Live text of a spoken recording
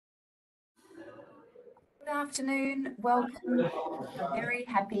Good afternoon. Welcome. A very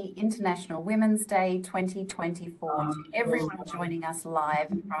happy International Women's Day 2024 to everyone joining us live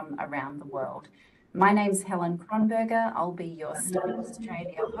from around the world. My name's Helen Kronberger. I'll be your Study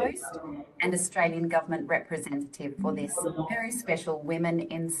Australia host and Australian Government representative for this very special Women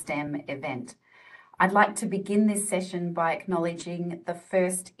in STEM event. I'd like to begin this session by acknowledging the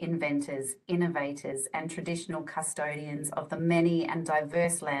first inventors, innovators, and traditional custodians of the many and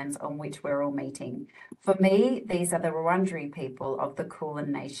diverse lands on which we're all meeting. For me, these are the Wurundjeri people of the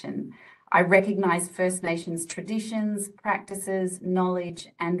Kulin Nation. I recognise First Nations traditions, practices, knowledge,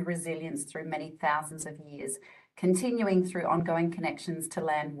 and resilience through many thousands of years, continuing through ongoing connections to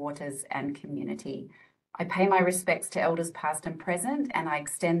land, waters, and community. I pay my respects to elders past and present, and I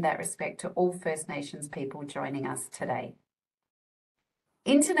extend that respect to all First Nations people joining us today.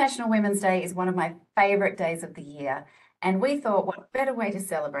 International Women's Day is one of my favourite days of the year, and we thought what better way to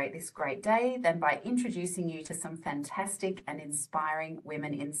celebrate this great day than by introducing you to some fantastic and inspiring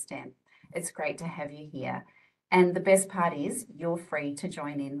women in STEM. It's great to have you here. And the best part is you're free to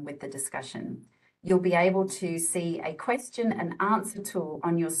join in with the discussion. You'll be able to see a question and answer tool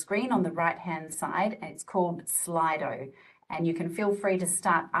on your screen on the right-hand side, and it's called Slido. And you can feel free to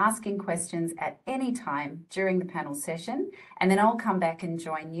start asking questions at any time during the panel session, and then I'll come back and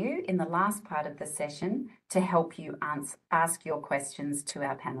join you in the last part of the session to help you ask your questions to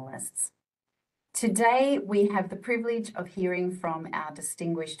our panelists. Today, we have the privilege of hearing from our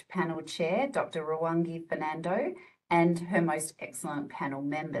distinguished panel chair, Dr. Ruwangi Fernando, and her most excellent panel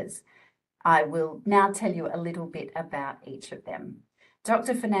members. I will now tell you a little bit about each of them.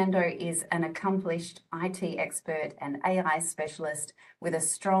 Dr. Fernando is an accomplished IT expert and AI specialist with a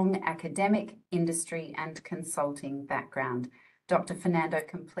strong academic, industry and consulting background. Dr. Fernando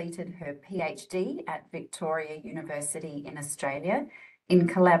completed her PhD at Victoria University in Australia in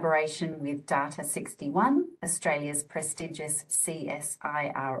collaboration with Data61, Australia's prestigious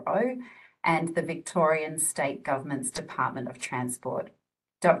CSIRO, and the Victorian State Government's Department of Transport.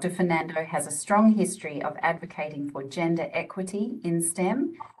 Dr. Fernando has a strong history of advocating for gender equity in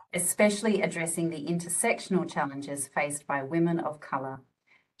STEM, especially addressing the intersectional challenges faced by women of colour.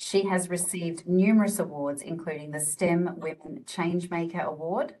 She has received numerous awards, including the STEM Women Changemaker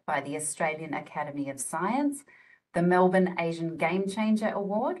Award by the Australian Academy of Science, the Melbourne Asian Game Changer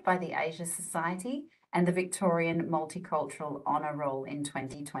Award by the Asia Society, and the Victorian Multicultural Honour Roll in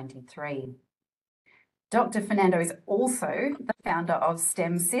 2023. Dr. Fernando is also the founder of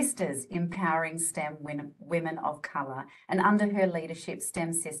STEM Sisters, Empowering STEM Women of Colour, and under her leadership,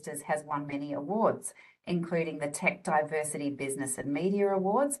 STEM Sisters has won many awards, including the Tech Diversity Business and Media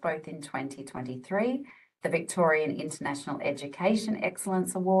Awards, both in 2023, the Victorian International Education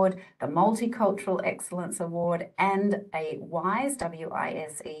Excellence Award, the Multicultural Excellence Award, and a WISE,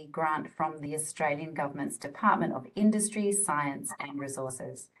 W-I-S-E, grant from the Australian Government's Department of Industry, Science and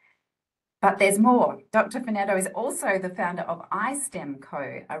Resources. But there's more. Dr. Fernando is also the founder of iSTEM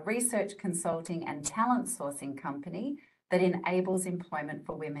Co., a research consulting and talent sourcing company that enables employment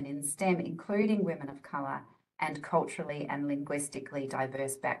for women in STEM, including women of colour and culturally and linguistically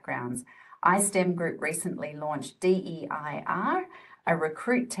diverse backgrounds. iSTEM Group recently launched DEIR, a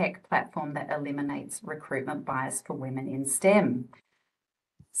recruit tech platform that eliminates recruitment bias for women in STEM.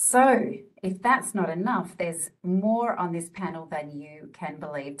 So, if that's not enough, there's more on this panel than you can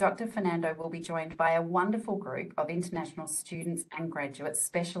believe. Dr. Fernando will be joined by a wonderful group of international students and graduates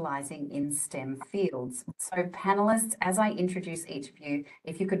specialising in STEM fields. So, panellists, as I introduce each of you,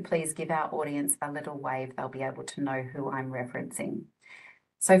 if you could please give our audience a little wave, they'll be able to know who I'm referencing.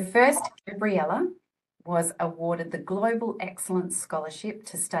 So first, Gabriella was awarded the Global Excellence Scholarship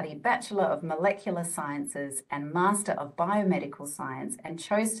to study Bachelor of Molecular Sciences and Master of Biomedical Science, and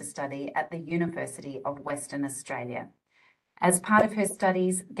chose to study at the University of Western Australia. As part of her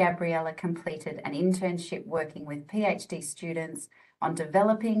studies, Gabriella completed an internship working with PhD students on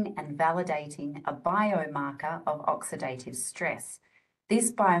developing and validating a biomarker of oxidative stress.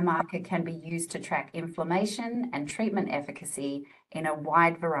 This biomarker can be used to track inflammation and treatment efficacy in a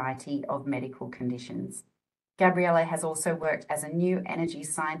wide variety of medical conditions. Gabriella has also worked as a new energy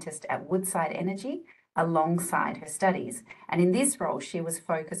scientist at Woodside Energy alongside her studies. And in this role, she was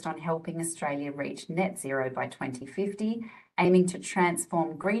focused on helping Australia reach net zero by 2050, aiming to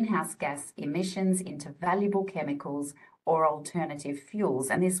transform greenhouse gas emissions into valuable chemicals or alternative fuels.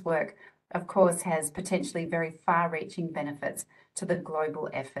 And this work, of course, has potentially very far-reaching benefits to the global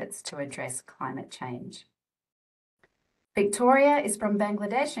efforts to address climate change. Victoria is from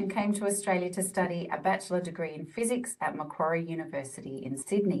Bangladesh and came to Australia to study a bachelor degree in physics at Macquarie University in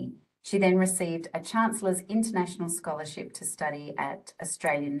Sydney. She then received a Chancellor's International Scholarship to study at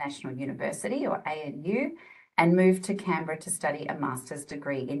Australian National University, or ANU, and moved to Canberra to study a master's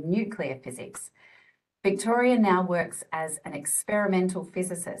degree in nuclear physics. Victoria now works as an experimental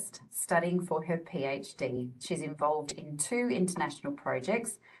physicist, studying for her PhD. She's involved in 2 international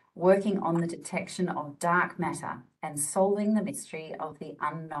projects, working on the detection of dark matter and solving the mystery of the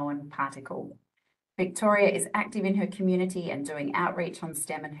unknown particle. Victoria is active in her community and doing outreach on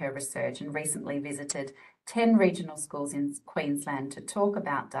STEM and her research, and recently visited 10 regional schools in Queensland to talk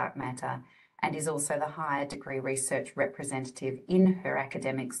about dark matter, and is also the higher degree research representative in her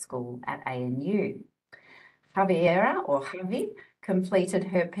academic school at ANU. Javiera, or Javi, completed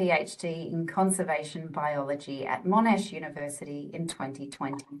her PhD in conservation biology at Monash University in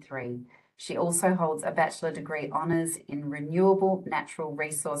 2023. She also holds a bachelor degree honours in renewable natural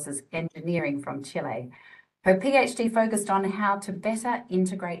resources engineering from Chile. Her PhD focused on how to better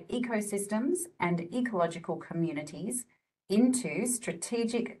integrate ecosystems and ecological communities into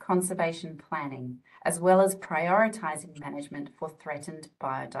strategic conservation planning, as well as prioritising management for threatened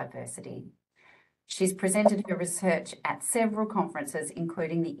biodiversity. She's presented her research at several conferences,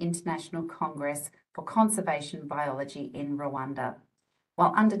 including the International Congress for Conservation Biology in Rwanda.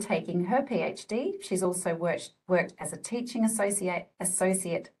 While undertaking her PhD, she's also worked as a teaching associate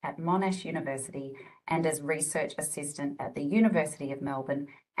at Monash University and as research assistant at the University of Melbourne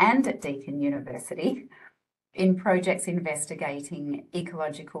and at Deakin University in projects investigating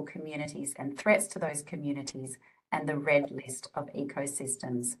ecological communities and threats to those communities and the red list of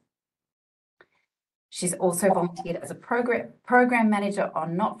ecosystems. She's also volunteered as a program manager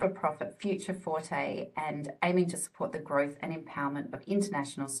on not-for-profit Future Forte and aiming to support the growth and empowerment of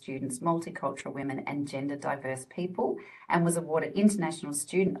international students, multicultural women and gender diverse people, and was awarded International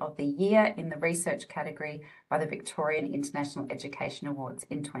Student of the Year in the research category by the Victorian International Education Awards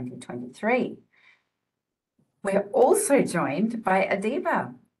in 2023. We're also joined by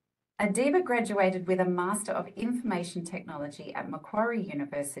Adiba. Adiba graduated with a Master of Information Technology at Macquarie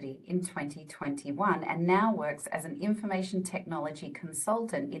University in 2021 and now works as an information technology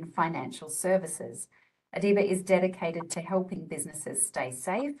consultant in financial services. Adiba is dedicated to helping businesses stay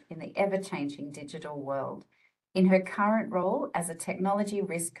safe in the ever-changing digital world. In her current role as a technology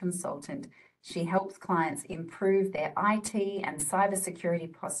risk consultant, she helps clients improve their IT and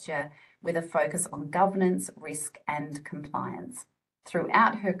cybersecurity posture with a focus on governance, risk, and compliance.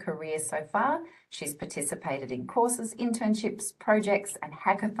 Throughout her career so far, she's participated in courses, internships, projects, and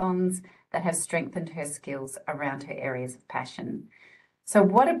hackathons that have strengthened her skills around her areas of passion. So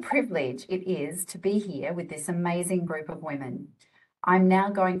what a privilege it is to be here with this amazing group of women. I'm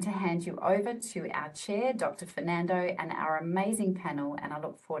now going to hand you over to our chair, Dr. Fernando, and our amazing panel, and I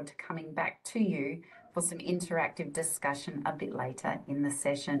look forward to coming back to you for some interactive discussion a bit later in the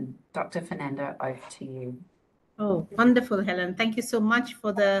session. Dr. Fernando, over to you. Oh, wonderful, Helen. Thank you so much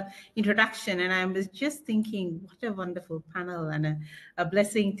for the introduction. And I was just thinking, what a wonderful panel and a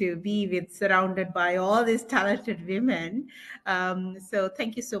blessing to be surrounded by all these talented women. So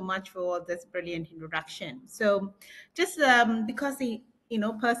thank you so much for this brilliant introduction. So just because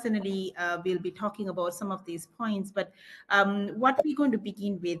personally, we'll be talking about some of these points, but what we're going to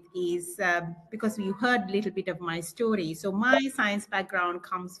begin with is, because you heard a little bit of my story. So my science background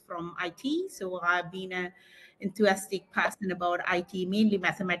comes from IT. So I've been a enthusiastic person about IT, mainly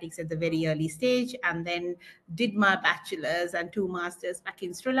mathematics at the very early stage, and then did my bachelor's and 2 masters back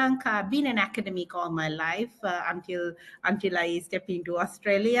in Sri Lanka. Been an academic all my life until I stepped into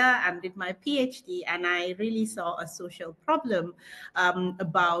Australia and did my PhD, and I really saw a social problem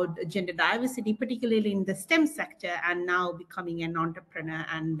about gender diversity, particularly in the STEM sector, and now becoming an entrepreneur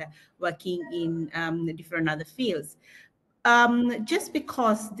and working in different other fields. Just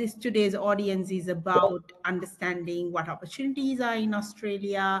because today's audience is about understanding what opportunities are in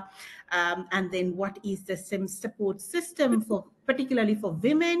Australia, and then what is the STEM support system for, particularly for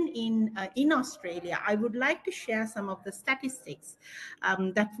women in Australia, I would like to share some of the statistics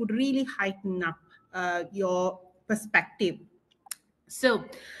that would really heighten up your perspective. So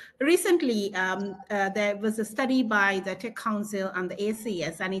recently, there was a study by the Tech Council and the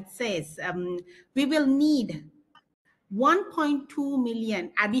ACS, and it says we will need 1.2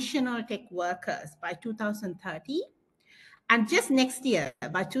 million additional tech workers by 2030. And just next year,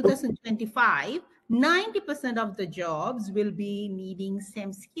 by 2025, 90% of the jobs will be needing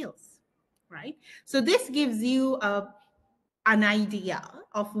STEM skills, right? So this gives you a an idea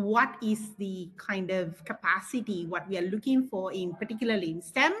of what is the kind of capacity, what we are looking for in particularly in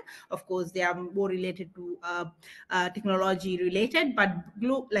STEM. Of course, they are more related to technology related, but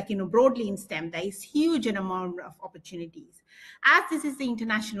broadly in STEM, there is huge amount of opportunities. As this is the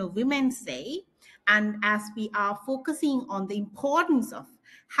International Women's Day, and as we are focusing on the importance of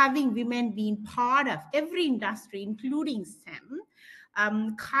having women being part of every industry, including STEM,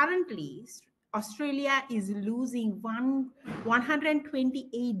 currently Australia is losing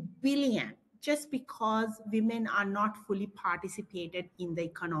 128 billion just because women are not fully participated in the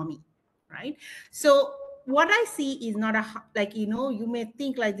economy, right? So what I see is not you may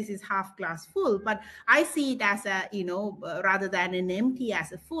think like this is half glass full, but I see it as a, rather than an empty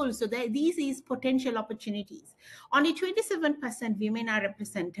as a full. So these is potential opportunities. Only 27% women are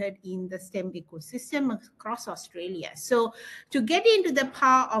represented in the STEM ecosystem across Australia. So to get into the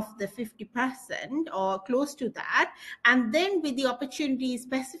power of the 50% or close to that, and then with the opportunity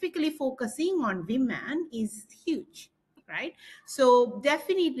specifically focusing on women is huge. Right. So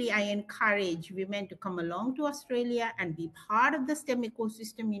definitely I encourage women to come along to Australia and be part of the STEM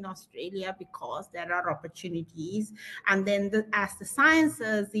ecosystem in Australia, because there are opportunities. And then as the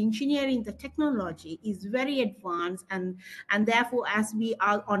sciences, the engineering, the technology is very advanced. And therefore, as we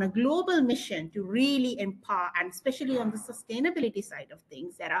are on a global mission to really empower, and especially on the sustainability side of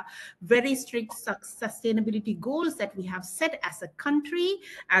things, there are very strict sustainability goals that we have set as a country,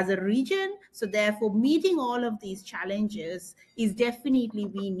 as a region. So therefore, meeting all of these challenges is definitely,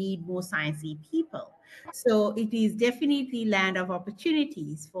 we need more sciencey people. So it is definitely land of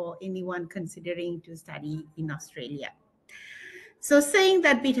opportunities for anyone considering to study in Australia. So saying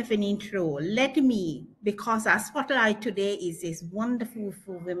that bit of an intro, let me, because our spotlight today is this wonderful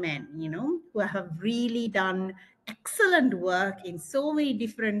women, who have really done excellent work in so many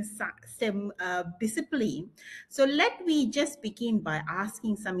different STEM disciplines. So let me just begin by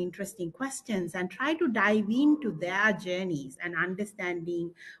asking some interesting questions and try to dive into their journeys and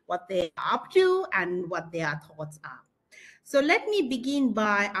understanding what they're up to and what their thoughts are. So let me begin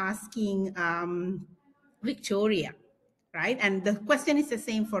by asking Victoria. Right? And the question is the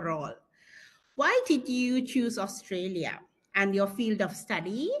same for all. Why did you choose Australia and your field of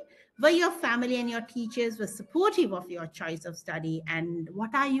study? Were your family and your teachers were supportive of your choice of study? And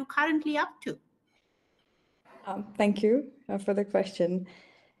what are you currently up to? Thank you for the question.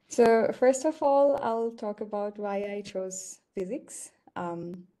 So first of all, I'll talk about why I chose physics.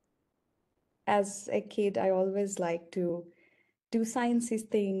 As a kid, I always liked to do sciencey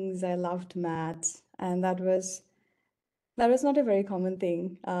things. I loved maths, and that was not a very common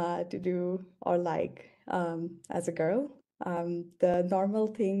thing to do or like as a girl. The normal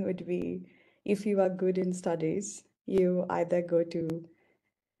thing would be, if you are good in studies, you either go to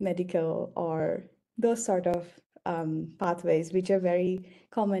medical or those sort of pathways, which are very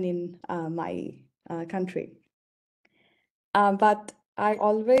common in my country. But I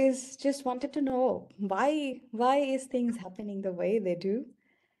always just wanted to know why is things happening the way they do?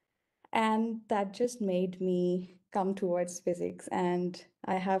 And that just made me come towards physics. And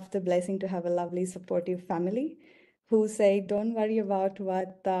I have the blessing to have a lovely, supportive family who say, don't worry about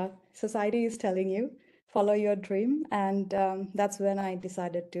what the society is telling you, follow your dream. And that's when I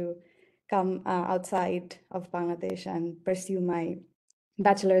decided to come outside of Bangladesh and pursue my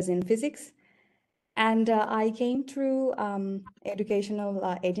bachelor's in physics. And I came through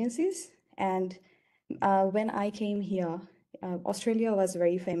educational agencies. And when I came here, Australia was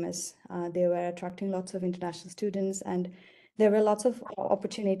very famous. They were attracting lots of international students, and there were lots of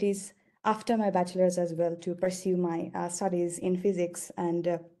opportunities after my bachelor's as well to pursue my studies in physics.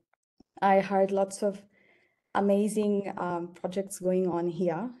 And I heard lots of amazing projects going on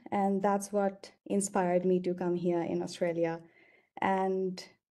here, and that's what inspired me to come here in Australia. And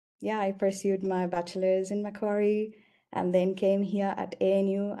yeah, I pursued my bachelor's in Macquarie and then came here at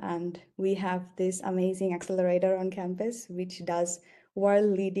ANU, and we have this amazing accelerator on campus, which does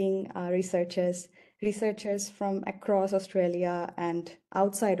world-leading researchers from across Australia and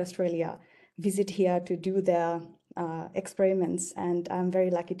outside Australia visit here to do their experiments, and I'm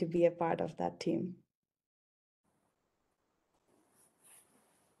very lucky to be a part of that team.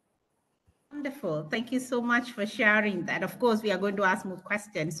 Wonderful. Thank you so much for sharing that. Of course, we are going to ask more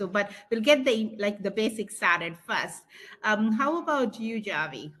questions. So, but we'll get the basics started first. How about you,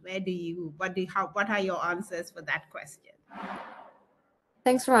 Javi? What are your answers for that question?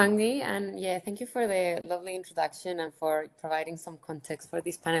 Thanks, Ruwangi, and yeah, thank you for the lovely introduction and for providing some context for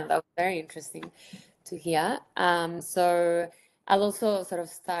this panel. That was very interesting to hear. So I'll also sort of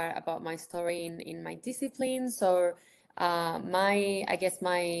start about my story in my discipline. So my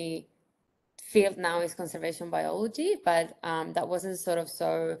field now is conservation biology, but that wasn't sort of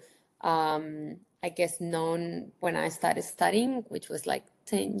so, I guess, known when I started studying, which was like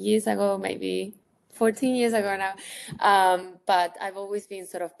 10 years ago, maybe 14 years ago now. But I've always been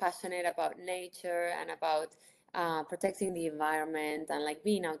sort of passionate about nature and about protecting the environment and like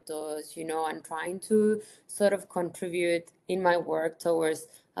being outdoors, you know, and trying to sort of contribute in my work towards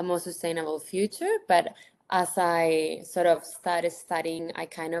a more sustainable future. But as I sort of started studying, I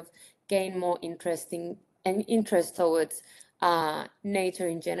kind of gained more interest towards nature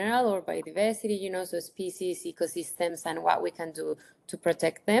in general, or biodiversity, you know, so species, ecosystems, and what we can do to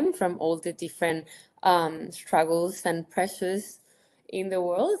protect them from all the different struggles and pressures in the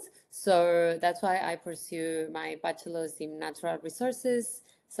world. So that's why I pursue my bachelor's in natural resources,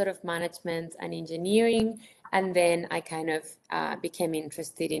 sort of management and engineering. And then I kind of became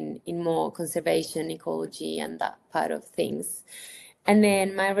interested in more conservation, ecology, and that part of things. And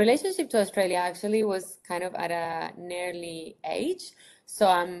then my relationship to Australia actually was kind of at an early age. So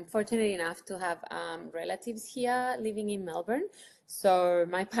I'm fortunate enough to have relatives here living in Melbourne. So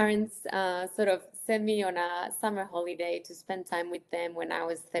my parents sort of sent me on a summer holiday to spend time with them when I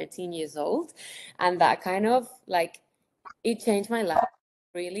was 13 years old. And that kind of like, it changed my life,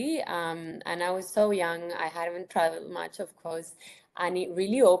 really. And I was so young, I hadn't traveled much, of course. And it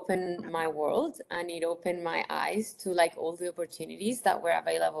really opened my world, and it opened my eyes to like all the opportunities that were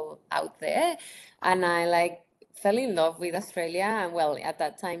available out there. And I like fell in love with Australia, and well, at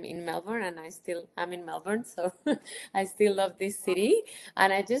that time in Melbourne, and I still am in Melbourne, so I still love this city.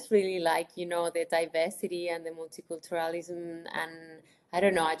 And I just really like, you know, the diversity and the multiculturalism, and I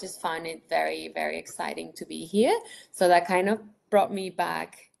don't know, I just found it very, very exciting to be here. So that kind of brought me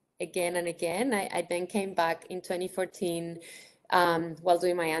back again and again. I then came back in 2014 while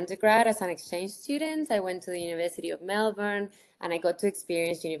doing my undergrad as an exchange student. I went to the University of Melbourne, and I got to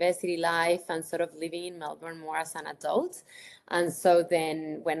experience university life and sort of living in Melbourne more as an adult. And so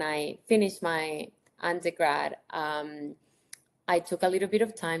then when I finished my undergrad, I took a little bit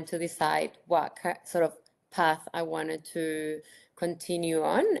of time to decide what sort of path I wanted to continue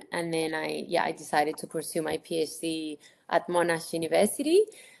on. And then I decided to pursue my PhD at Monash University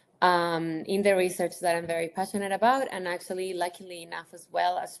in the research that I'm very passionate about. And actually, luckily enough as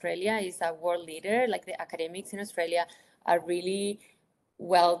well, Australia is a world leader. Like the academics in Australia are really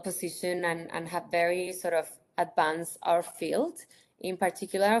well positioned and have very sort of advanced our field, in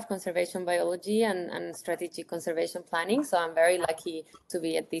particular of conservation biology and strategic conservation planning. So I'm very lucky to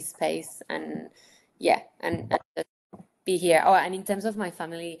be at this space and just be here. Oh, and in terms of my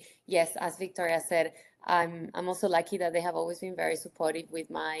family, yes, as Victoria said, I'm also lucky that they have always been very supportive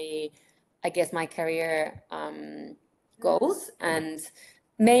with my, I guess, my career goals. And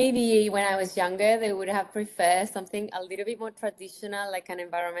maybe when I was younger, they would have preferred something a little bit more traditional, like an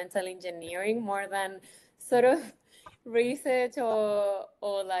environmental engineering, more than sort of research or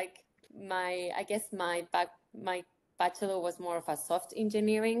like I guess my bachelor was more of a soft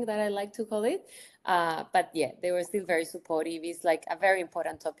engineering, that I like to call it. But yeah, they were still very supportive. It's like a very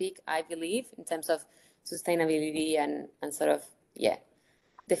important topic, I believe, in terms of sustainability and sort of, yeah,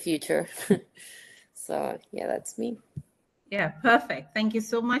 the future. So yeah, that's me. Yeah, perfect. Thank you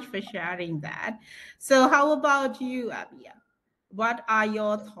so much for sharing that. So how about you, Abia? What are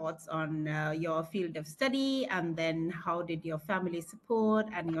your thoughts on your field of study, and then how did your family support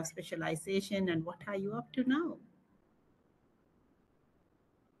and your specialization, and what are you up to now?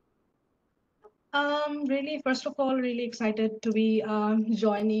 Really, first of all, really excited to be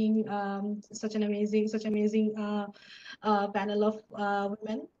joining such amazing panel of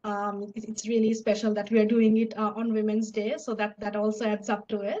women. It's really special that we are doing it on Women's Day, so that also adds up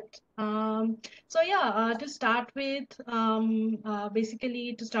to it. So yeah, to start with,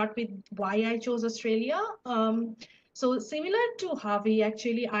 basically to start with why I chose Australia. So similar to Javi,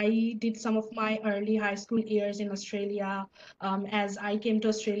 actually, I did some of my early high school years in Australia, as I came to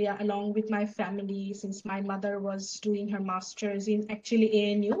Australia along with my family, since my mother was doing her master's in actually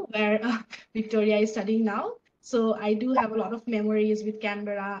ANU, where Victoria is studying now. So I do have a lot of memories with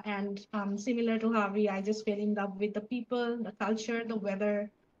Canberra, and similar to Javi, I just fell in love with the people, the culture, the weather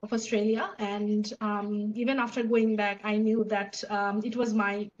of Australia. And even after going back, I knew that it was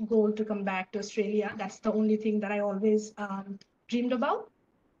my goal to come back to Australia. That's the only thing that I always dreamed about.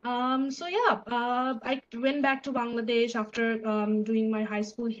 So yeah, I went back to Bangladesh after doing my high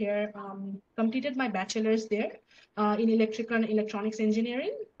school here, completed my bachelor's there in electrical and electronics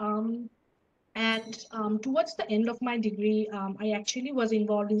engineering. And towards the end of my degree, I actually was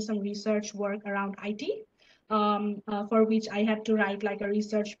involved in some research work around IT. for which I had to write like a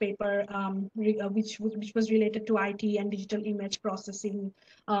research paper, which was related to IT and digital image processing,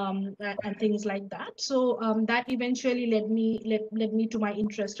 and things like that. So that eventually led me to my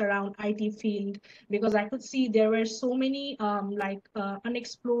interest around IT field, because I could see there were so many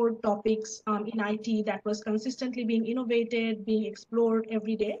unexplored topics in IT that was consistently being innovated, being explored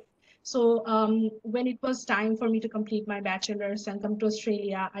every day. So when it was time for me to complete my bachelor's and come to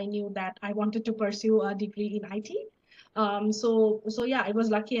Australia, I knew that I wanted to pursue a degree in IT. So yeah, I was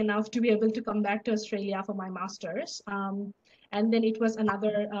lucky enough to be able to come back to Australia for my master's. And then it was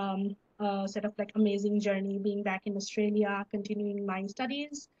another set of like amazing journey being back in Australia, continuing my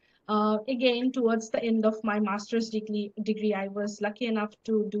studies. Again, towards the end of my master's degree, I was lucky enough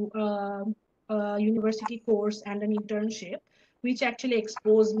to do a university course and an internship, which actually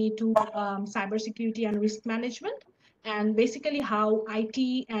exposed me to cybersecurity and risk management, and basically how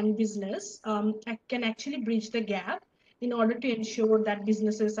IT and business can actually bridge the gap in order to ensure that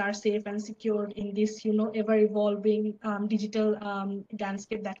businesses are safe and secure in this, ever evolving digital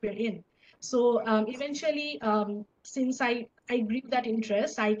landscape that we're in. So eventually, since I grew that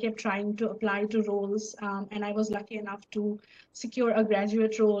interest, I kept trying to apply to roles, and I was lucky enough to secure a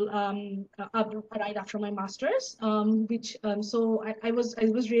graduate role right after my master's, which I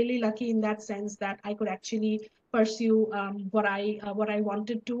was really lucky in that sense that I could actually pursue what I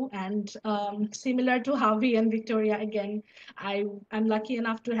wanted to. And similar to Javi and Victoria, again, I'm lucky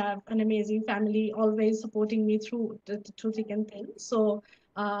enough to have an amazing family always supporting me through thick and thin. So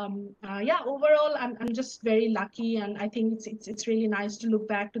yeah, overall, I'm just very lucky, and I think it's really nice to look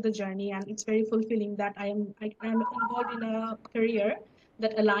back to the journey, and it's very fulfilling that I'm involved in a career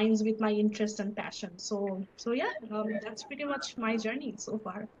that aligns with my interest and passion. So yeah, that's pretty much my journey so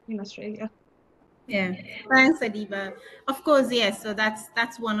far in Australia. Yeah, thanks, Adiba. Of course, yes. So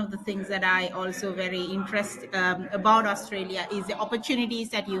that's one of the things that I also very interested about Australia is the opportunities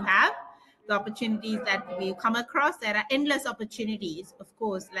that you have, the opportunities that we come across. There are endless opportunities, of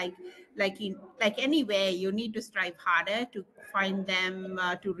course. Like anywhere, you need to strive harder to find them,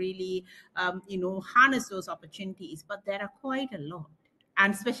 to really harness those opportunities. But there are quite a lot,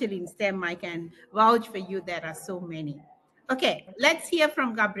 and especially in STEM, I can vouch for you. There are so many. Okay, let's hear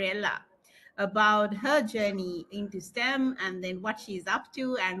from Gabriella about her journey into STEM, and then what she's up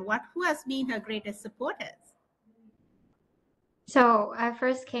to, and who has been her greatest supporters. So I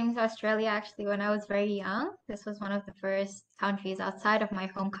first came to Australia actually when I was very young. This was one of the first countries outside of my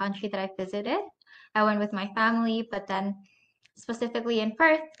home country that I visited. I went with my family, but then specifically in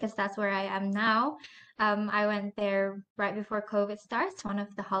Perth, because that's where I am now, I went there right before COVID starts, one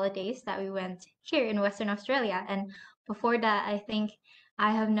of the holidays that we went here in Western Australia. And before that, I think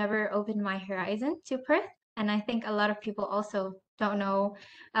I have never opened my horizon to Perth. And I think a lot of people also don't know,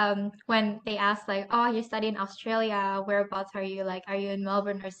 when they ask like, oh, you study in Australia, whereabouts are you? Like, are you in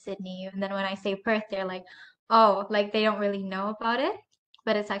Melbourne or Sydney? And then when I say Perth, they're like, oh, like they don't really know about it.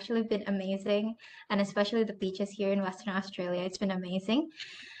 But it's actually been amazing, and especially the beaches here in Western Australia, it's been amazing.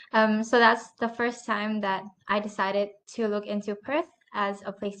 So that's the first time that I decided to look into Perth as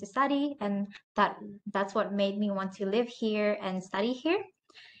a place to study, and that's what made me want to live here and study here.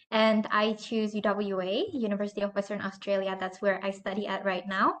 And I choose UWA, University of Western Australia. That's where I study at right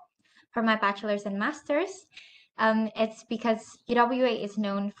now for my bachelor's and master's. It's because UWA is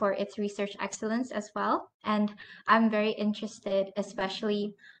known for its research excellence as well. And I'm very interested,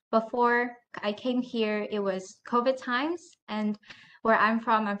 especially before I came here, it was COVID times. And where I'm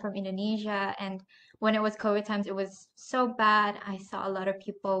from Indonesia. And when it was COVID times, it was so bad. I saw a lot of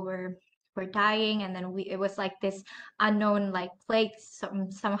people were dying, and then it was like this unknown like plague,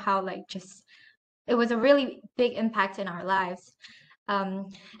 somehow like just it was a really big impact in our lives.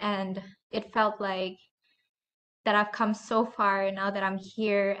 And it felt like that I've come so far now that I'm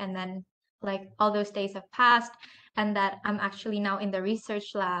here, and then like all those days have passed, and that I'm actually now in the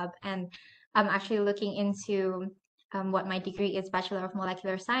research lab, and I'm actually looking into what my degree is, Bachelor of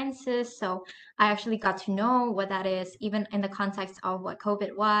Molecular Sciences. So I actually got to know what that is, even in the context of what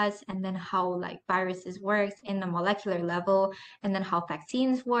COVID was, and then how like viruses works in the molecular level, and then how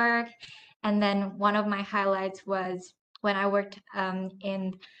vaccines work. And then one of my highlights was when I worked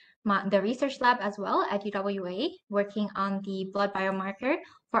in the research lab as well at UWA, working on the blood biomarker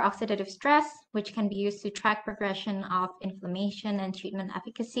for oxidative stress, which can be used to track progression of inflammation and treatment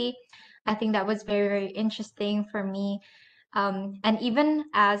efficacy. I think that was very, very interesting for me. And even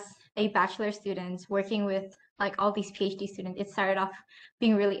as a bachelor student working with like all these PhD students, it started off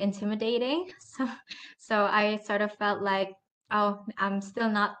being really intimidating. So I sort of felt like, oh, I'm still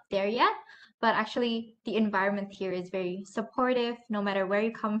not there yet. But actually, the environment here is very supportive, no matter where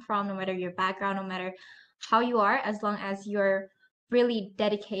you come from, no matter your background, no matter how you are, as long as you're really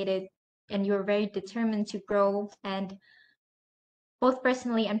dedicated and you're very determined to grow, and both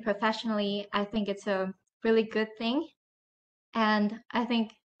personally and professionally, I think it's a really good thing. And I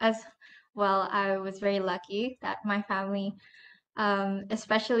think as well, I was very lucky that my family,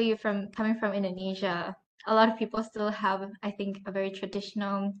 especially from coming from Indonesia, a lot of people still have, I think, they're very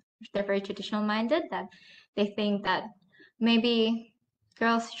traditional minded, that they think that maybe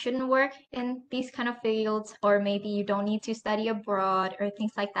girls shouldn't work in these kind of fields, or maybe you don't need to study abroad or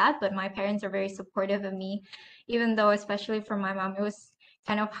things like that. But my parents are very supportive of me, even though, especially for my mom, it was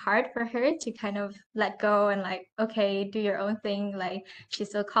kind of hard for her to kind of let go and like, okay, do your own thing. Like, she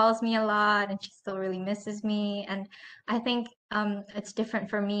still calls me a lot and she still really misses me. And I think it's different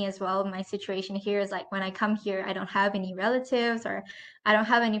for me as well. My situation here is like, when I come here, I don't have any relatives or I don't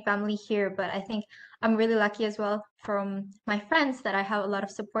have any family here, but I think I'm really lucky as well from my friends that I have a lot of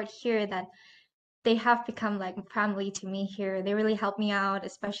support here, that they have become like family to me here. They really help me out,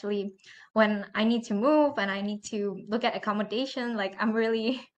 especially when I need to move and I need to look at accommodation. Like, I'm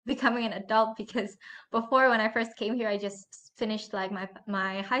really becoming an adult, because before, when I first came here, I just finished like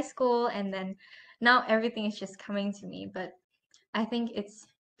my high school, and then now everything is just coming to me. But I think it's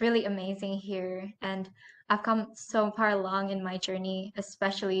really amazing here, and I've come so far along in my journey,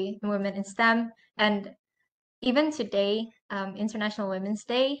 especially in Women in STEM. And even today, International Women's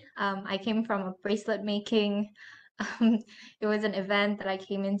Day, I came from a bracelet making. It was an event that I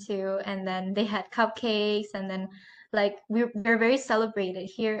came into, and then they had cupcakes, and then like we're very celebrated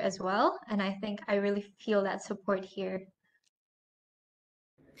here as well. And I think I really feel that support here.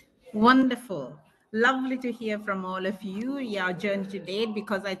 Wonderful. Lovely to hear from all of you, your journey to date,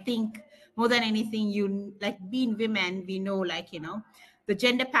 because I think more than anything, you like being women, we know, like, the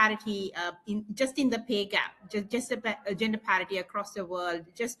gender parity in the pay gap, just a gender parity across the world,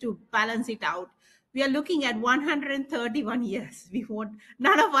 just to balance it out. We are looking at 131 years.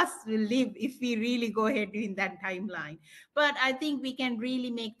 None of us will live if we really go ahead in that timeline. But I think we can really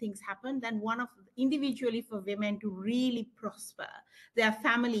make things happen. Then individually for women to really prosper, their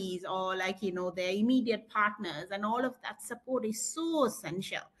families, or like their immediate partners, and all of that support is so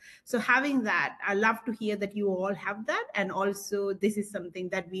essential. So having that, I love to hear that you all have that. And also, this is something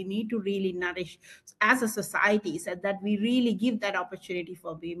that we need to really nourish as a society, so that we really give that opportunity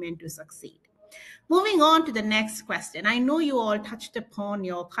for women to succeed. Moving on to the next question, I know you all touched upon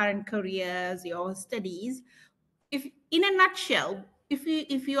your current careers, your studies. If in a nutshell,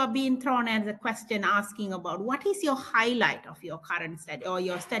 if you are being thrown as a question asking about what is your highlight of your current study or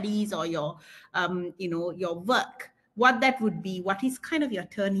your studies or your your work, what that would be, what is kind of your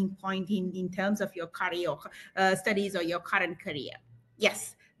turning point in terms of your career, studies, or your current career?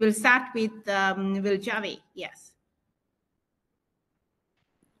 Yes, we'll start with Will Javi. Yes.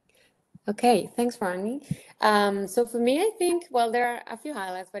 Okay, thanks, Ruwangi. So for me, I think, well, there are a few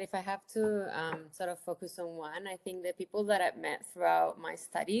highlights, but if I have to sort of focus on one, I think the people that I've met throughout my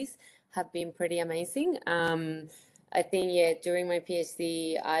studies have been pretty amazing. I think, yeah, during my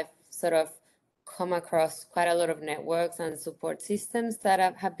PhD, I've sort of come across quite a lot of networks and support systems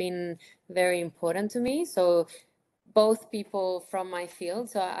that have been very important to me. So both people from my field.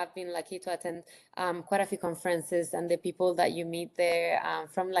 So I've been lucky to attend quite a few conferences, and the people that you meet there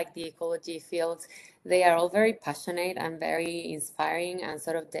from like the ecology fields, they are all very passionate and very inspiring and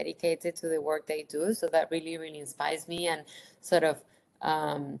sort of dedicated to the work they do. So that really, really inspires me and sort of,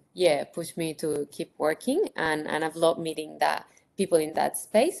 push me to keep working. And I've loved meeting people in that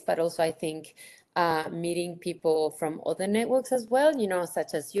space, but also I think meeting people from other networks as well,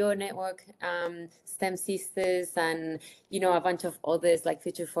 such as your network, STEM Sisters, and, a bunch of others like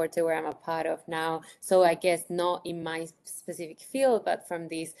Future Forte, where I'm a part of now. So I guess not in my specific field, but from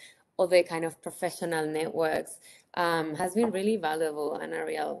these other kind of professional networks has been really valuable and a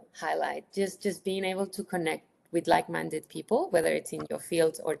real highlight. Just being able to connect with like-minded people, whether it's in your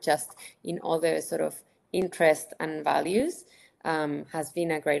field or just in other sort of interests and values. Has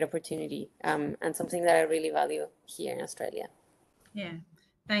been a great opportunity and something that I really value here in Australia. Yeah,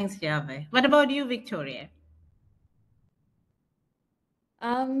 thanks, Jave. What about you, Victoria?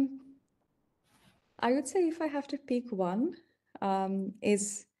 I would say if I have to pick one,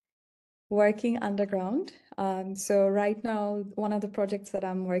 is working underground. So right now, one of the projects that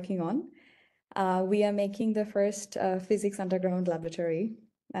I'm working on, we are making the first physics underground laboratory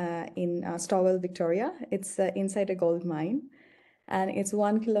in Stowell, Victoria. It's inside a gold mine, and it's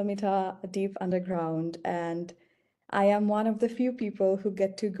 1 kilometer deep underground. And I am one of the few people who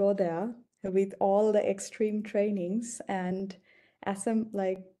get to go there with all the extreme trainings and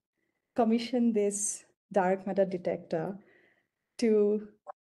commission this dark matter detector to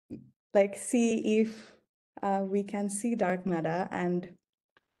like see if we can see dark matter. And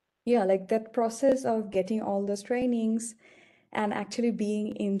yeah, like that process of getting all those trainings and actually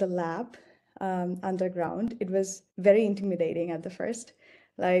being in the lab underground, it was very intimidating at the first.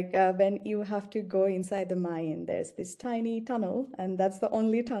 Like when you have to go inside the mine, there's this tiny tunnel, and that's the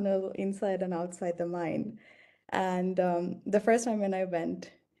only tunnel inside and outside the mine. And the first time when I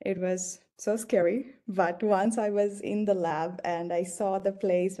went, it was so scary. But once I was in the lab and I saw the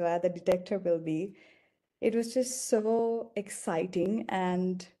place where the detector will be, it was just so exciting.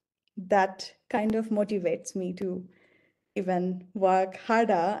 And that kind of motivates me to even work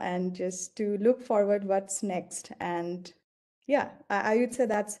harder and just to look forward what's next. And yeah, I would say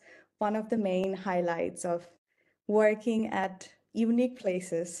that's one of the main highlights of working at unique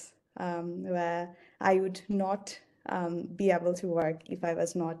places where I would not be able to work if I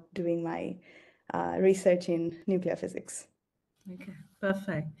was not doing my research in nuclear physics. Okay,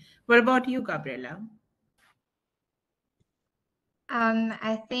 perfect. What about you, Gabriella?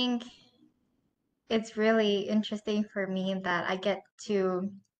 I think it's really interesting for me that I get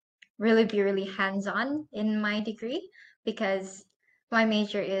to really be really hands-on in my degree because my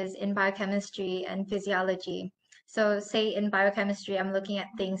major is in biochemistry and physiology. So say in biochemistry, I'm looking at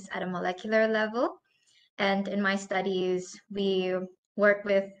things at a molecular level. And in my studies, we work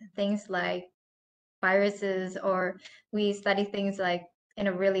with things like viruses, or we study things like in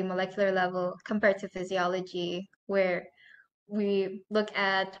a really molecular level compared to physiology, where we look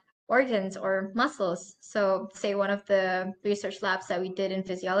at organs or muscles. So say one of the research labs that we did in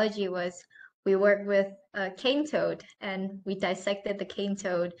physiology was we worked with a cane toad and we dissected the cane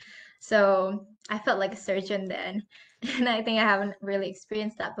toad. So I felt like a surgeon then. And I think I haven't really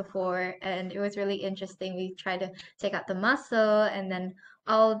experienced that before. And it was really interesting. We tried to take out the muscle and then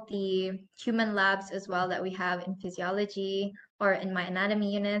all the human labs as well that we have in physiology or in my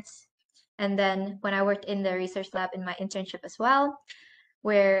anatomy units. And then when I worked in the research lab in my internship as well,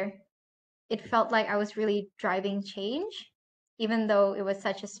 where it felt like I was really driving change, even though it was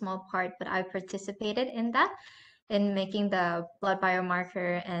such a small part, but I participated in that, in making the blood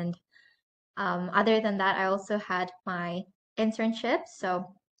biomarker. And other than that, I also had my internship.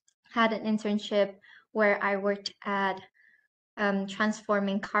 So had an internship where I worked at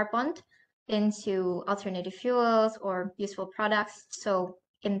transforming carbon into alternative fuels or useful products. So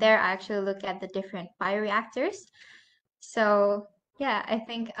in there, I actually look at the different bioreactors. So yeah, I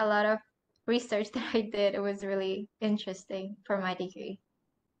think a lot of research that I did, it was really interesting for my degree.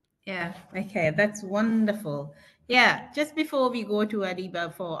 Yeah, okay, that's wonderful. Yeah, just before we go to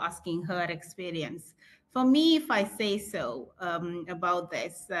Adiba for asking her experience, for me, if I say so about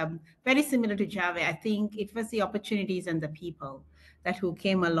this, very similar to Jave, I think it was the opportunities and the people that who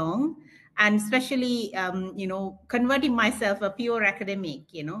came along, and especially, converting myself a pure academic,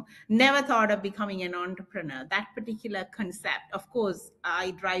 never thought of becoming an entrepreneur. That particular concept, of course,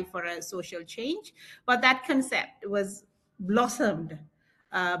 I drive for a social change, but that concept was blossomed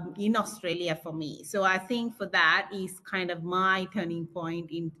in Australia for me. So I think for that is kind of my turning point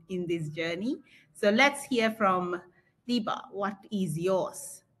in this journey. So let's hear from Diba. What is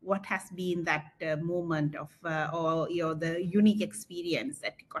yours? What has been that moment of, or the unique experience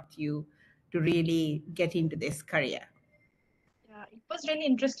that got you to really get into this career? Yeah, it was really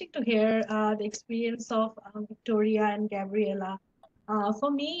interesting to hear the experience of Victoria and Gabriella.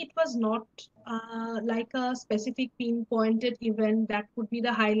 For me, it was not like a specific pinpointed event that would be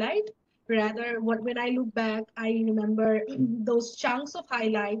the highlight. Rather, when I look back, I remember those chunks of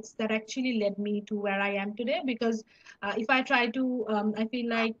highlights that actually led me to where I am today. Because if I try to, I feel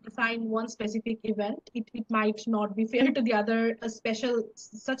like define one specific event, it might not be fair to the other special,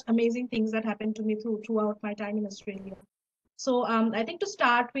 such amazing things that happened to me throughout my time in Australia. So I think to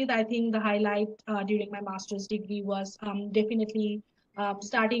start with, I think the highlight during my master's degree was definitely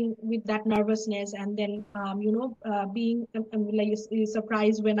starting with that nervousness, and then being like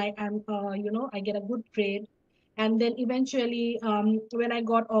surprised when I am I get a good grade, and then eventually when I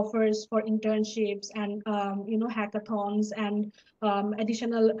got offers for internships and hackathons and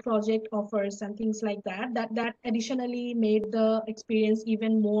additional project offers and things like that, that additionally made the experience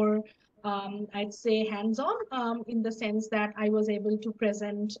even more I'd say hands-on in the sense that I was able to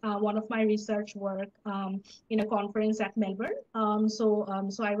present one of my research work in a conference at Melbourne. So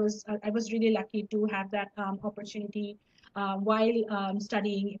I was really lucky to have that opportunity while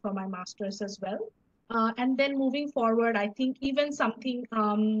studying for my master's as well. And then moving forward, I think even something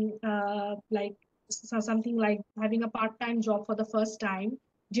like having a part-time job for the first time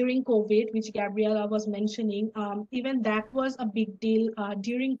during COVID, which Gabriella was mentioning, even that was a big deal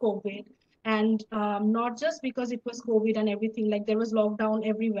during COVID. And not just because it was COVID and everything, like there was lockdown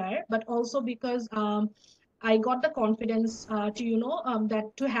everywhere, but also because I got the confidence to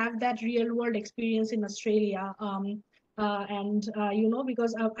that to have that real world experience in Australia.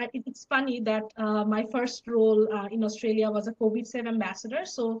 Because it's funny that my first role in Australia was a COVID safe ambassador.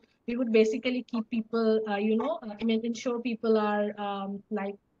 So we would basically keep people, ensure people are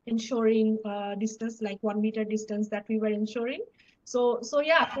ensuring distance, like 1 meter distance that we were ensuring. So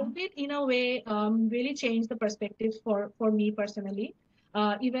yeah, COVID in a way really changed the perspectives for me personally.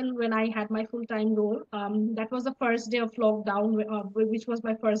 Even when I had my full-time role, that was the first day of lockdown, which was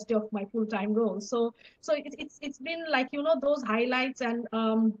my first day of my full-time role. So it's been like, those highlights, and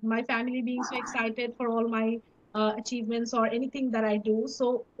my family being so excited for all my achievements or anything that I do.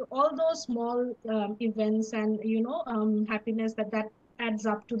 So all those small events and happiness that adds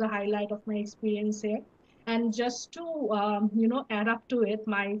up to the highlight of my experience here. And just to add up to it,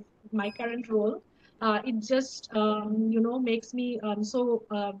 my current role, it just makes me so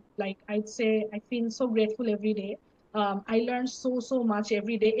like I'd say I feel so grateful every day. I learn so much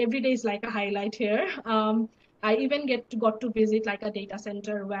every day. Every day is like a highlight here. I even got to visit like a data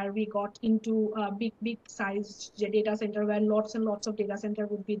center where we got into a big sized data center where lots and lots of data center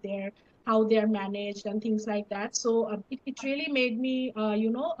would be there, how they are managed and things like that. So it really made me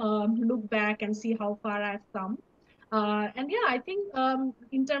look back and see how far I've come. And yeah, I think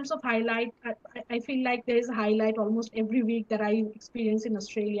in terms of highlight, I feel like there is a highlight almost every week that I experience in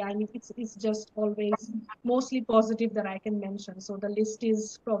Australia. I mean, it's just always mostly positive that I can mention. So the list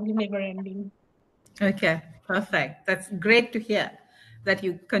is probably never ending. Okay, perfect. That's great to hear that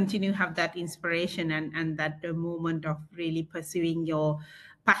you continue to have that inspiration and that moment of really pursuing your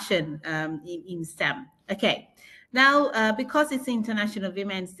passion in STEM. Okay, now because it's International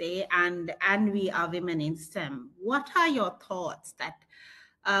Women's Day and we are women in STEM, what are your thoughts that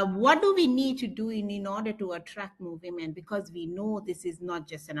what do we need to do in order to attract more women? Because we know this is not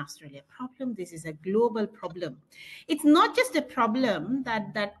just an Australia problem, this is a global problem. It's not just a problem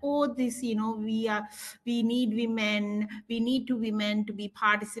that this, we need women, we need women to be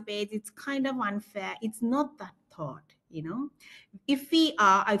participate. It's kind of unfair. It's not that thought. If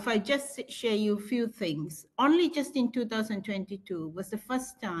I just share you a few things, only just in 2022 was the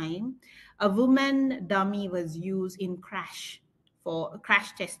first time a woman dummy was used in crash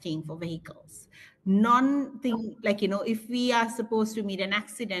testing for vehicles. Non-thing, like, if we are supposed to meet an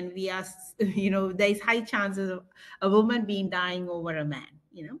accident, we are, there's high chances of a woman being dying over a man,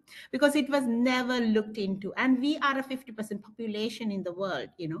 because it was never looked into. And we are a 50% population in the world,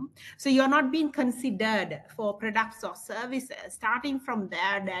 so you're not being considered for products or services. Starting from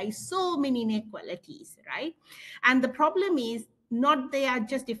there is so many inequalities, right? And the problem is not they are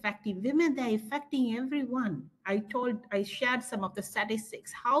just affecting women, they're affecting everyone. I shared some of the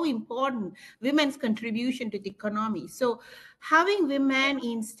statistics, how important women's contribution to the economy. So having women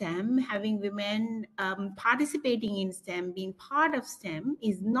in STEM, having women participating in STEM, being part of STEM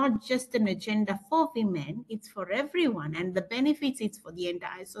is not just an agenda for women, it's for everyone. And the benefits, it's for the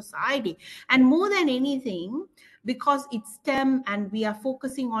entire society. And more than anything, because it's STEM and we are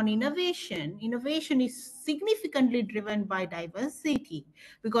focusing on innovation is significantly driven by diversity.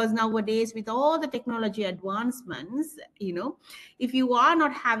 Because nowadays, with all the technology advancements, if you are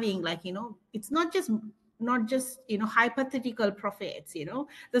not having, it's not just hypothetical profits.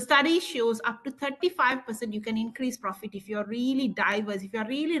 The study shows up to 35% you can increase profit if you're really diverse, if you're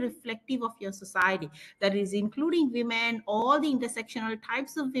really reflective of your society. That is including women, all the intersectional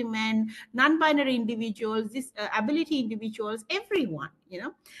types of women, non-binary individuals, ability individuals, everyone.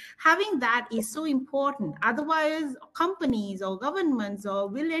 Having that is so important. Otherwise, companies or governments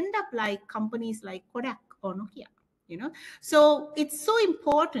will end up like companies like Kodak or Nokia. So it's so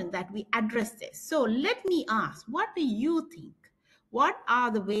important that we address this. So let me ask, what do you think? What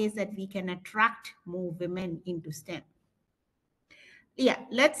are the ways that we can attract more women into STEM? Yeah,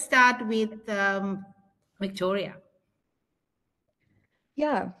 let's start with Victoria.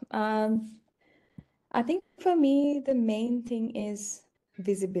 Yeah, I think for me, the main thing is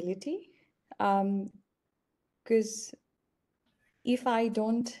visibility. Because if I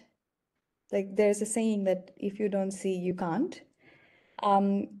don't, like, there's a saying that if you don't see, you can't.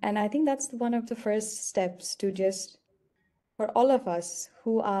 And I think that's one of the first steps to just, for all of us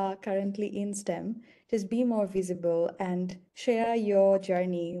who are currently in STEM, just be more visible and share your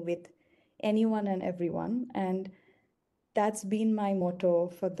journey with anyone and everyone. And that's been my motto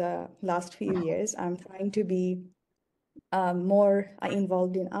for the last few years. I'm trying to be more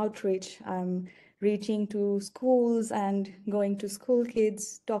involved in outreach. I'm reaching to schools and going to school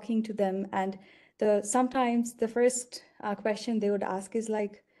kids, talking to them. And sometimes the first question they would ask is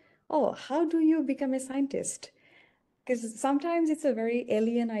like, oh, how do you become a scientist? Because sometimes it's a very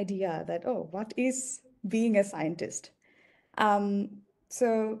alien idea that, oh, what is being a scientist.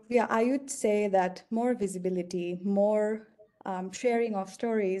 So yeah, I would say that more visibility, more sharing of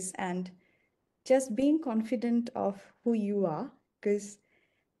stories, and just being confident of who you are, because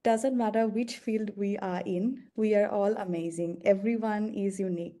doesn't matter which field we are in, we are all amazing. Everyone is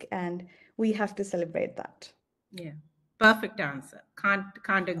unique, and we have to celebrate that. Yeah, perfect answer.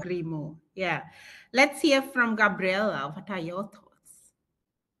 Can't agree more. Yeah. Let's hear from Gabriella. What are your thoughts?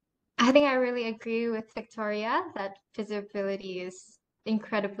 I think I really agree with Victoria that visibility is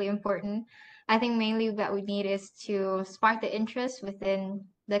incredibly important. I think mainly what we need is to spark the interest within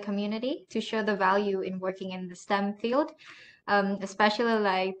the community to show the value in working in the STEM field, especially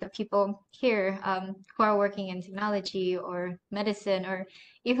like the people here who are working in technology or medicine, or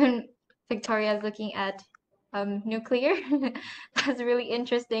even Victoria is looking at nuclear. That's really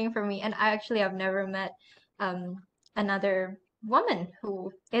interesting for me. And I actually have never met another woman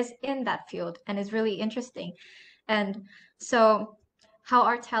who is in that field, and is really interesting. And so how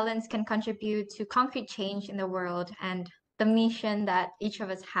our talents can contribute to concrete change in the world, and the mission that each of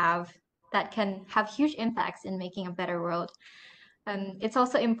us have that can have huge impacts in making a better world. It's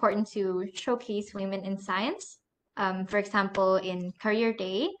also important to showcase women in science, for example, in Career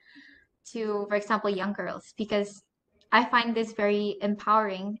Day, to, for example, young girls, because I find this very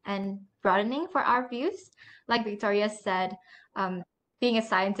empowering and broadening for our views. Like Victoria said, being a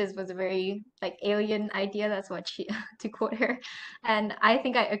scientist was a very like alien idea. That's what she, to quote her. And I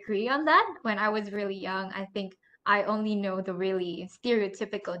think I agree on that. When I was really young, I think I only know the really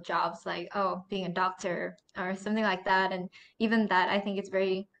stereotypical jobs like, oh, being a doctor or something like that. And even that, I think it's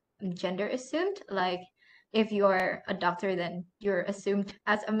very gender assumed. Like, if you're a doctor, then you're assumed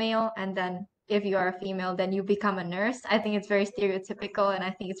as a male, and then if you are a female, then you become a nurse. I think it's very stereotypical, and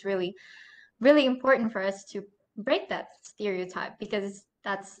I think it's really, really important for us to break that stereotype, because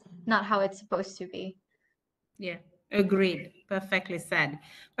that's not how it's supposed to be. Yeah, agreed. Perfectly said.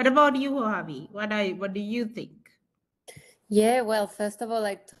 What about you, Javi? What do you think? Yeah, well, first of all,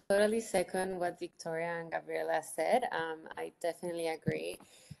 I totally second what Victoria and Gabriella said. I definitely agree.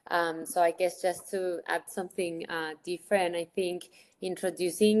 So I guess just to add something different, I think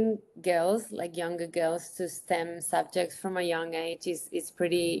introducing girls, like younger girls, to STEM subjects from a young age is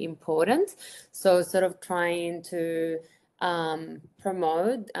pretty important. So sort of trying to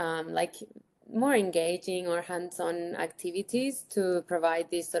promote like more engaging or hands-on activities to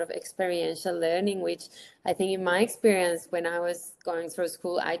provide this sort of experiential learning, which I think in my experience when I was going through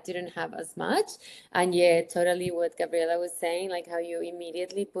school, I didn't have as much. And yeah, totally what Gabriella was saying, like how you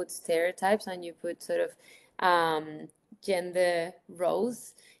immediately put stereotypes and you put sort of gender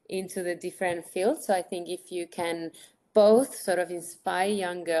roles into the different fields. So I think if you can both sort of inspire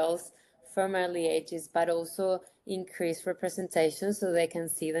young girls from early ages, but also increase representation so they can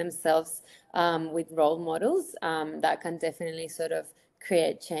see themselves with role models, that can definitely sort of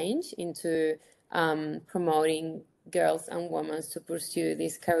create change into promoting girls and women to pursue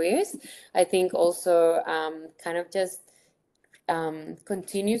these careers. I think also kind of just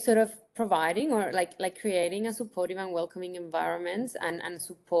continue sort of providing or like creating a supportive and welcoming environment and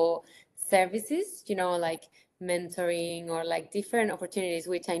support services, you know, like mentoring or like different opportunities,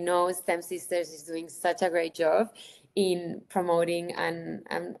 which I know STEM Sisters is doing such a great job in promoting and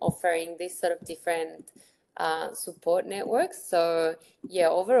offering these sort of different support networks. So yeah,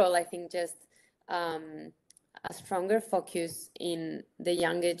 overall, I think just a stronger focus in the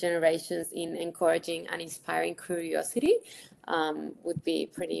younger generations in encouraging and inspiring curiosity would be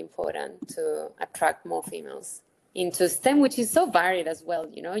pretty important to attract more females into STEM, which is so varied as well.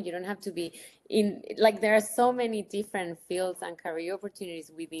 You know, you don't have to be in, like, there are so many different fields and career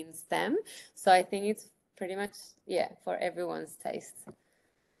opportunities within STEM. So I think it's pretty much, yeah, for everyone's taste.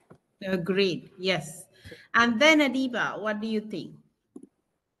 Agreed. Yes. And then Adiba, what do you think?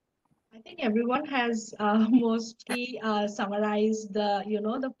 I think everyone has mostly summarized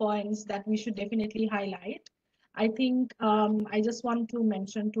the points that we should definitely highlight. I think I just want to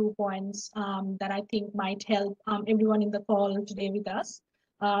mention 2 points that I think might help everyone in the call today with us.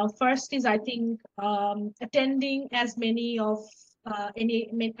 First is, I think, attending as many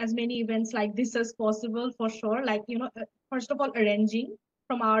events like this as possible, for sure. Like, first of all, arranging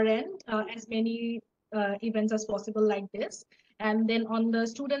from our end as many events as possible like this. And then on the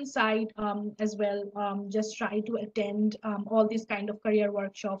student side as well, just try to attend all these kind of career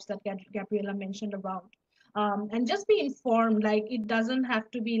workshops that Gabriella mentioned about. And just be informed, like it doesn't have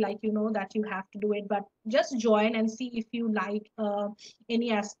to be like, that you have to do it, but just join and see if you like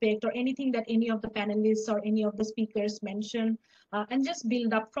any aspect or anything that any of the panelists or any of the speakers mention, and just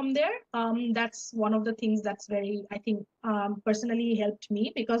build up from there. That's one of the things that's very, I think, personally helped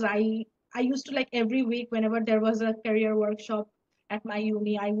me, because I I used to like every week whenever there was a career workshop at my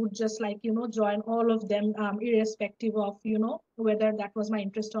uni, I would just like, join all of them, irrespective of, whether that was my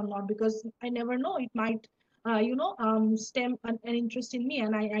interest or not, because I never know, it might, stem an interest in me,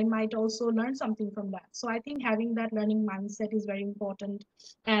 and I might also learn something from that. So I think having that learning mindset is very important.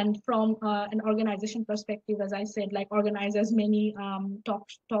 And from an organization perspective, as I said, like organize as many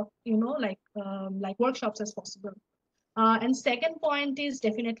like workshops as possible. And second point is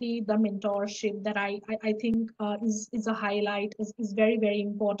definitely the mentorship that I think is a highlight, is very, very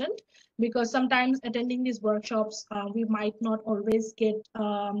important, because sometimes attending these workshops, we might not always get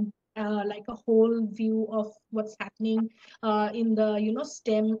like a whole view of what's happening in the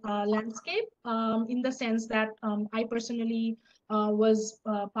STEM landscape, in the sense that I personally was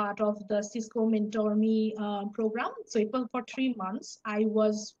part of the Cisco Mentor Me program. So it was for 3 months. I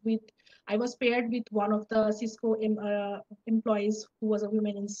was paired with one of the Cisco employees who was a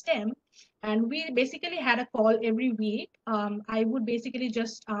woman in STEM. And we basically had a call every week. I would basically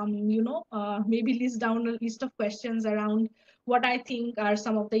just, maybe list down a list of questions around what I think are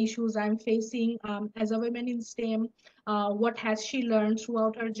some of the issues I'm facing as a woman in STEM. What has she learned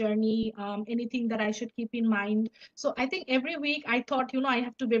throughout her journey? Anything that I should keep in mind? So I think every week I thought, I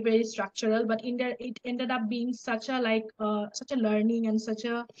have to be very structural, but in there it ended up being such a such a learning and such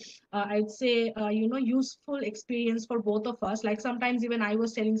a I'd say, useful experience for both of us. Like sometimes even I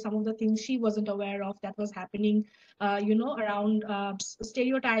was telling some of the things she wasn't aware of that was happening, around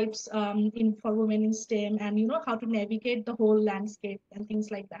stereotypes for women in STEM, and, how to navigate the whole landscape and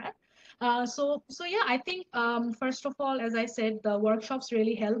things like that. So yeah, I think first of all, as I said, the workshops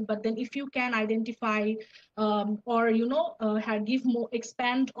really help. But then if you can identify or give more,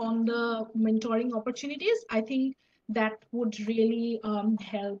 expand on the mentoring opportunities, I think that would really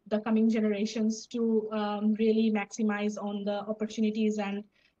help the coming generations to really maximize on the opportunities and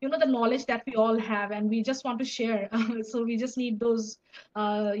the knowledge that we all have, and we just want to share. So we just need those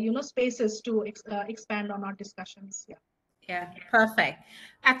spaces to expand on our discussions. Yeah. Yeah, perfect.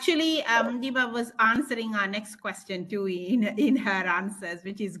 Actually, Diba was answering our next question too in her answers,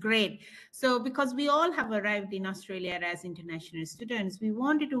 which is great. So because we all have arrived in Australia as international students, we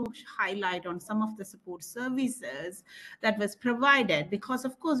wanted to highlight on some of the support services that was provided, because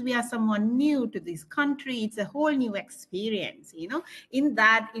of course we are someone new to this country. It's a whole new experience,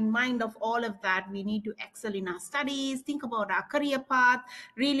 in mind of all of that, we need to excel in our studies, think about our career path,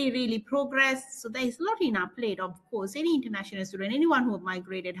 really progress. So there is a lot in our plate. Of course, any international student, anyone who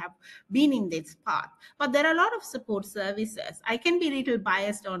migrated have been in this path, but there are a lot of support services. I can be a little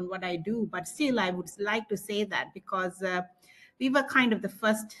biased on what I do, but still I would like to say that, because we were kind of the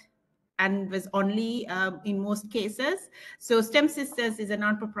first and was only in most cases. So STEM Sisters is a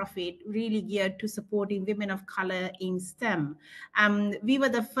non-profit really geared to supporting women of color in STEM. We were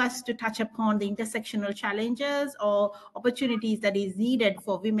the first to touch upon the intersectional challenges or opportunities that is needed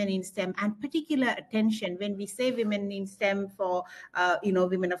for women in STEM, and particular attention when we say women in STEM for,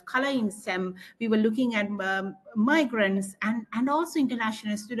 women of color in STEM, we were looking at migrants and also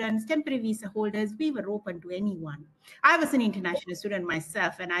international students, temporary visa holders. We were open to anyone. I was an international student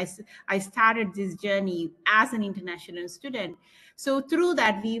myself, and I started this journey as an international student. So through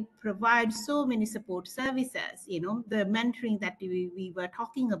that, we provide so many support services, the mentoring that we were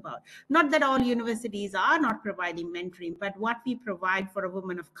talking about. Not that all universities are not providing mentoring, but what we provide for a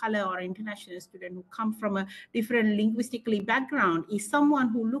woman of color or international student who come from a different linguistically background is someone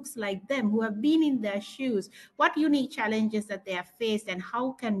who looks like them, who have been in their shoes, what unique challenges that they have faced, and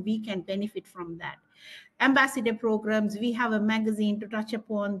how we can benefit from that. Ambassador programs, we have a magazine to touch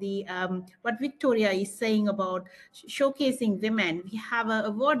upon the what Victoria is saying about showcasing women. We have an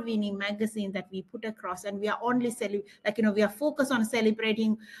award-winning magazine that we put across, and we are only we are focused on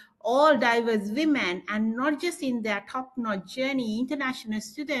celebrating all diverse women, and not just in their top-notch journey, international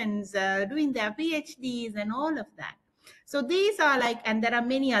students doing their PhDs and all of that. So these are and there are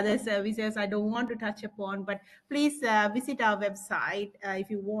many other services I don't want to touch upon, but please visit our website if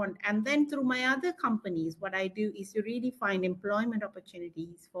you want. And then through my other companies, what I do is to really find employment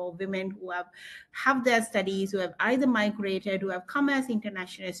opportunities for women who have their studies, who have either migrated, who have come as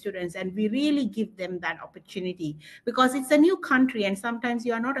international students, and we really give them that opportunity, because it's a new country and sometimes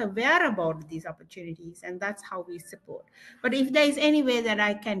you are not aware about these opportunities, and that's how we support. But if there is any way that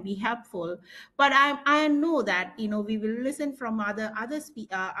I can be helpful, but I know that we will listen from other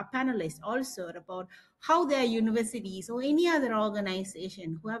panelists also about how their universities or any other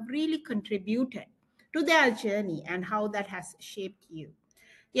organization who have really contributed to their journey and how that has shaped you.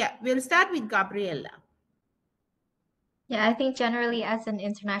 Yeah, we'll start with Gabriella. Yeah, I think generally as an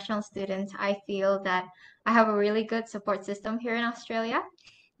international student, I feel that I have a really good support system here in Australia.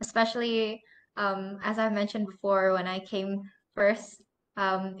 especially as I mentioned before, when I came first,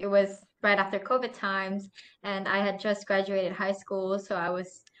 it was right after COVID times, and I had just graduated high school, so I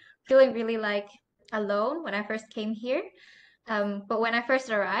was feeling really like alone when I first came here. But when I first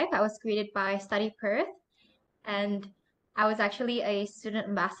arrived, I was greeted by Study Perth, and I was actually a student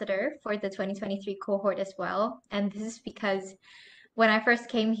ambassador for the 2023 cohort as well. And this is because when I first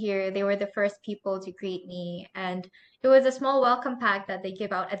came here, they were the first people to greet me, and it was a small welcome pack that they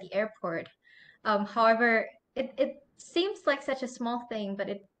give out at the airport. However, it seems like such a small thing, but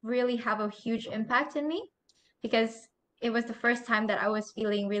it really have a huge impact in me because it was the first time that I was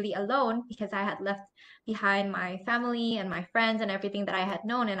feeling really alone because I had left behind my family and my friends and everything that I had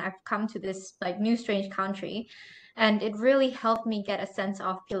known, and I've come to this like new strange country. And it really helped me get a sense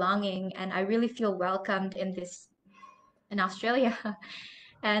of belonging, and I really feel welcomed in Australia.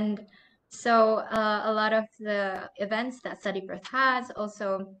 And so a lot of the events that Study Birth has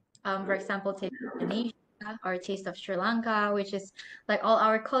also, for example, Taste of Indonesia or Taste of Sri Lanka, which is like all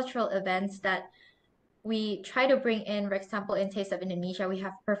our cultural events that we try to bring in. For example, in Taste of Indonesia, we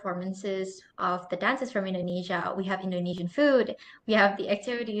have performances of the dances from Indonesia. We have Indonesian food. We have the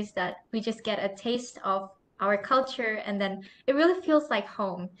activities that we just get a taste of our culture, and then it really feels like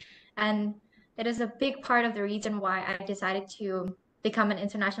home. And it is a big part of the reason why I decided to become an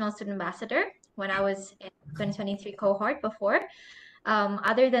international student ambassador when I was in 2023 cohort before.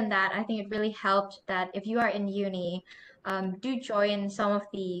 Other than that, I think it really helped that if you are in uni, do join some of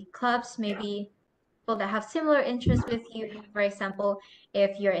the clubs, maybe people that have similar interests with you. For example,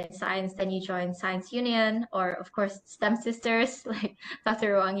 if you're in science, then you join Science Union, or of course, STEM Sisters, like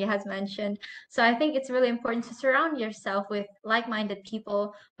Dr. Ruwangi has mentioned. So I think it's really important to surround yourself with like-minded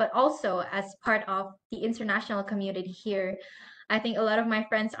people, but also as part of the international community here. I think a lot of my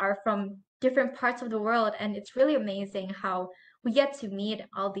friends are from different parts of the world, and it's really amazing how we get to meet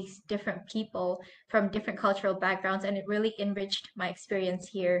all these different people from different cultural backgrounds, and it really enriched my experience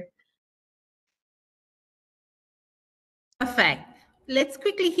here. Perfect. Let's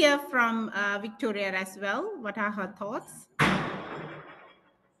quickly hear from Victoria as well. What are her thoughts?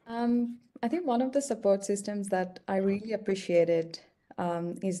 I think one of the support systems that I really appreciated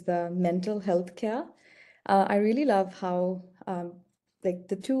is the mental health care. I really love how, like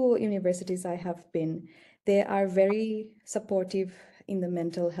the two universities I have been, they are very supportive in the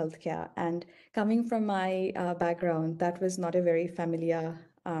mental health care. And coming from my background, that was not a very familiar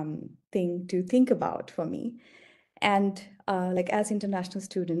thing to think about for me. And like as international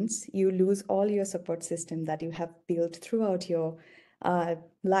students, you lose all your support system that you have built throughout your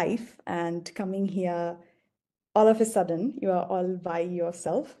life, and coming here, all of a sudden, you are all by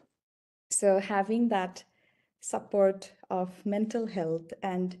yourself. So having that support of mental health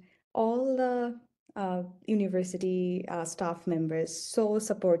and all the university staff members so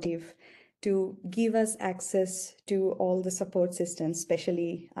supportive to give us access to all the support systems,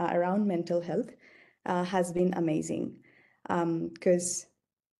 especially around mental health, has been amazing. Because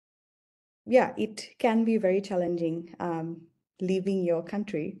yeah, it can be very challenging leaving your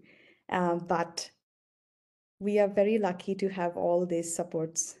country, but we are very lucky to have all these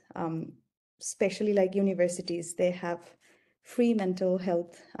supports, especially like universities. They have free mental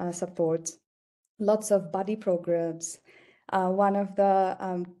health supports, lots of buddy programs. One of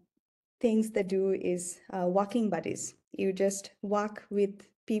the things they do is walking buddies. You just walk with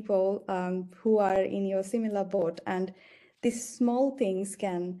people who are in your similar boat, and these small things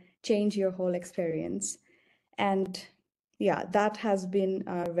can change your whole experience. And yeah, that has been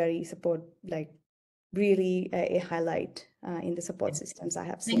very support, like really a highlight in the support systems I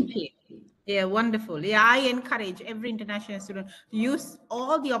have seen. Thank you. Yeah, wonderful. Yeah, I encourage every international student to use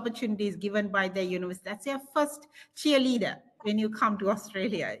all the opportunities given by their university. That's your first cheerleader when you come to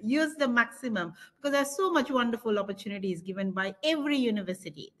Australia. Use the maximum, because there's so much wonderful opportunities given by every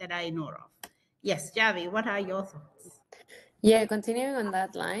university that I know of. Yes, Javi, what are your thoughts? Yeah, continuing on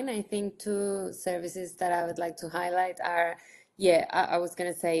that line, I think two services that I would like to highlight are, I was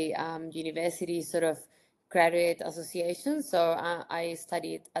going to say university sort of graduate association. So I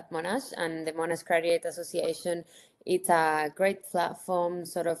studied at Monash, and the Monash Graduate Association, it's a great platform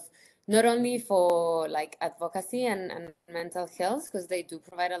sort of not only for like advocacy and mental health, because they do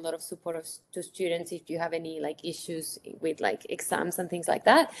provide a lot of support to students if you have any like issues with like exams and things like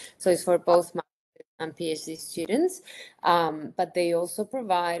that. So it's for both and PhD students, but they also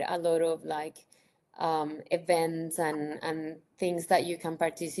provide a lot of like events and things that you can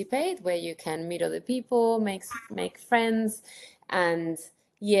participate, where you can meet other people, make friends, and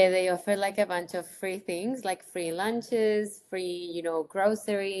Yeah, they offer like a bunch of free things, like free lunches, free,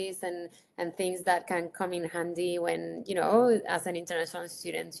 groceries and things that can come in handy when, as an international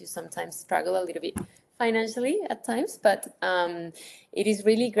student, you sometimes struggle a little bit financially at times, but it is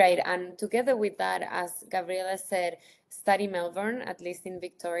really great. And together with that, as Gabriella said, Study Melbourne, at least in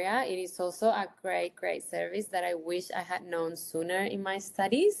Victoria, it is also a great, great service that I wish I had known sooner in my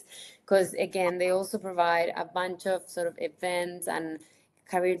studies, because again, they also provide a bunch of sort of events and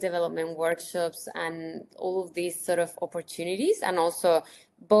career development workshops and all of these sort of opportunities. And also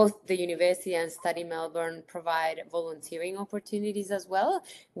both the university and Study Melbourne provide volunteering opportunities as well,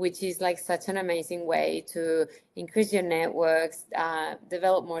 which is like such an amazing way to increase your networks,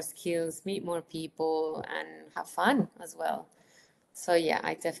 develop more skills, meet more people, and have fun as well. So yeah,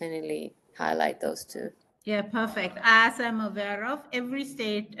 I definitely highlight those two. Yeah, perfect. As I'm aware of, every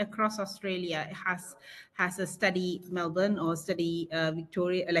state across Australia has a Study Melbourne or Study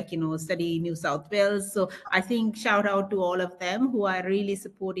Victoria, Study New South Wales. So I think shout out to all of them who are really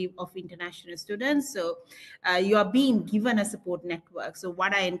supportive of international students. So you are being given a support network. So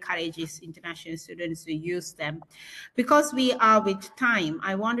what I encourage is international students to use them. Because we are with time,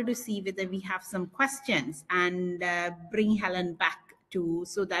 I wanted to see whether we have some questions and bring Helen back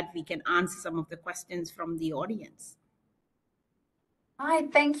so that we can answer some of the questions from the audience. Hi,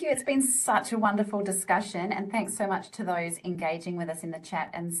 thank you. It's been such a wonderful discussion, and thanks so much to those engaging with us in the chat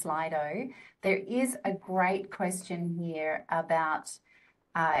and Slido. There is a great question here about,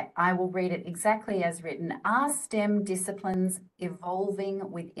 I will read it exactly as written. Are STEM disciplines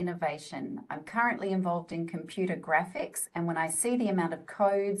evolving with innovation? I'm currently involved in computer graphics, and when I see the amount of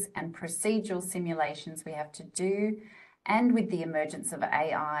codes and procedural simulations we have to do, and with the emergence of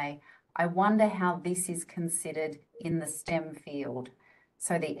AI, I wonder how this is considered in the STEM field.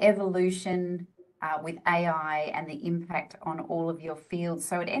 So the evolution with AI and the impact on all of your fields.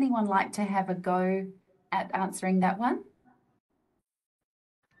 So would anyone like to have a go at answering that one?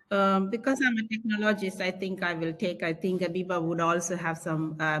 Because I'm a technologist, I think I think Adiba would also have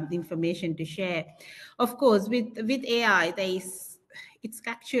some information to share. Of course, with AI, it's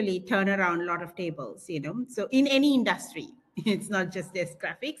actually turn around a lot of tables, So in any industry, it's not just this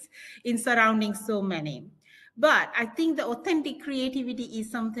graphics, in surrounding so many. But I think the authentic creativity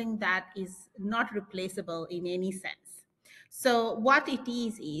is something that is not replaceable in any sense. So what it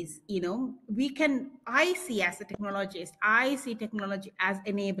is, I see as a technologist, I see technology as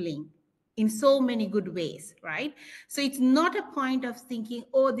enabling in so many good ways, right? So it's not a point of thinking,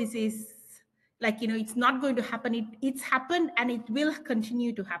 oh, this is it's not going to happen. It's happened and it will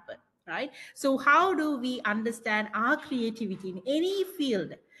continue to happen, right? So how do we understand our creativity in any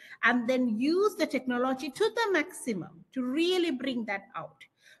field and then use the technology to the maximum to really bring that out?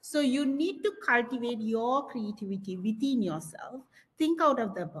 So you need to cultivate your creativity within yourself. Think out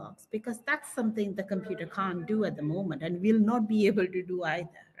of the box, because that's something the computer can't do at the moment and will not be able to do either,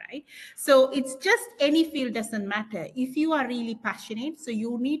 right? So it's just any field, doesn't matter. If you are really passionate, so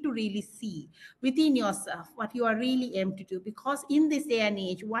you need to really see within yourself what you are really aimed to do, because in this day and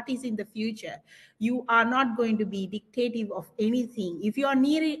age, what is in the future, you are not going to be dictative of anything. If you are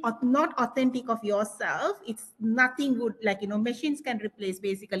not authentic of yourself, it's nothing good. Machines can replace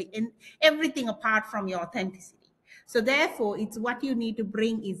basically everything apart from your authenticity. So therefore, it's what you need to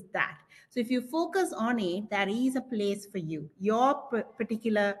bring is that. So if you focus on it, there is a place for you. Your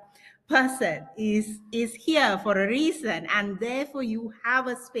particular person is here for a reason, and therefore you have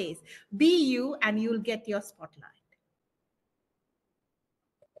a space. Be you and you'll get your spotlight.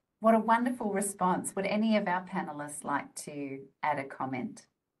 What a wonderful response. Would any of our panelists like to add a comment?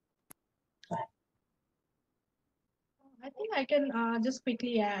 I think I can just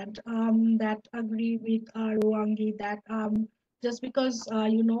quickly add that agree with Ruwangi that just because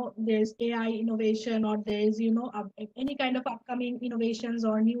there's AI innovation, or there's any kind of upcoming innovations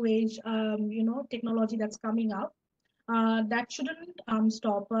or new age technology that's coming up, that shouldn't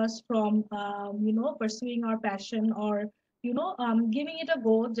stop us from pursuing our passion, or giving it a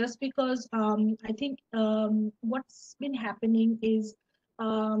go, just because I think what's been happening is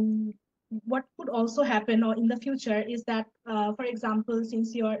what could also happen or in the future is that, for example,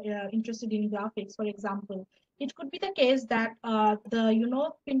 since you're interested in graphics, for example, it could be the case that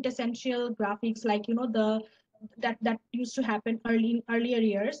the quintessential graphics, like the that used to happen earlier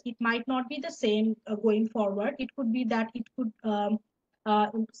years, it might not be the same going forward. It could be that it could uh,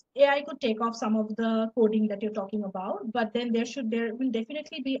 AI could take off some of the coding that you're talking about, but then there will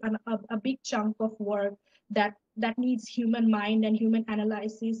definitely be a big chunk of work that needs human mind and human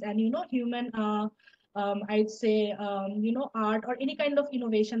analysis and human I'd say, art or any kind of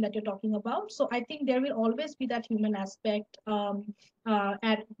innovation that you're talking about. So I think there will always be that human aspect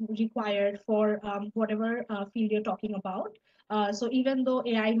required for whatever field you're talking about. So even though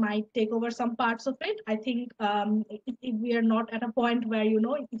AI might take over some parts of it, I think we are not at a point where,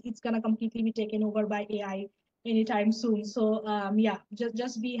 it's going to completely be taken over by AI anytime soon. So yeah,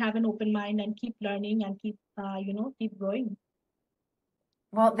 just have an open mind and keep learning and keep growing.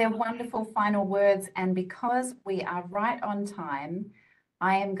 Well, they're wonderful final words. And because we are right on time,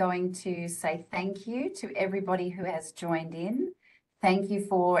 I am going to say thank you to everybody who has joined in. Thank you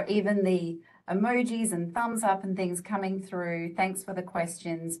for even the emojis and thumbs up and things coming through. Thanks for the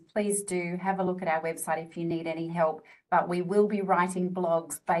questions. Please do have a look at our website if you need any help, but we will be writing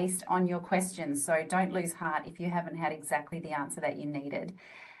blogs based on your questions. So don't lose heart if you haven't had exactly the answer that you needed.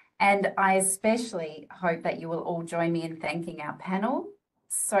 And I especially hope that you will all join me in thanking our panel.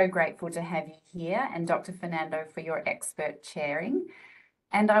 So grateful to have you here, and Dr. Fernando for your expert chairing.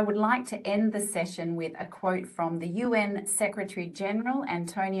 And I would like to end the session with a quote from the UN Secretary General,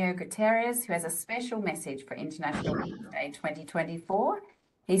 Antonio Guterres, who has a special message for International Women's Day 2024.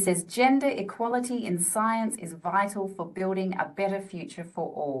 He says, "Gender equality in science is vital for building a better future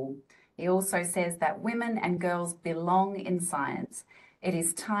for all." He also says that women and girls belong in science. It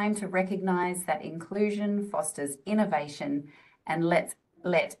is time to recognise that inclusion fosters innovation, and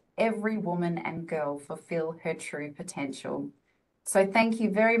let every woman and girl fulfil her true potential. So thank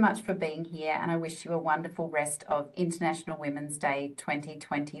you very much for being here, and I wish you a wonderful rest of International Women's Day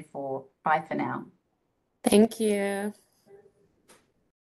 2024. Bye for now. Thank you.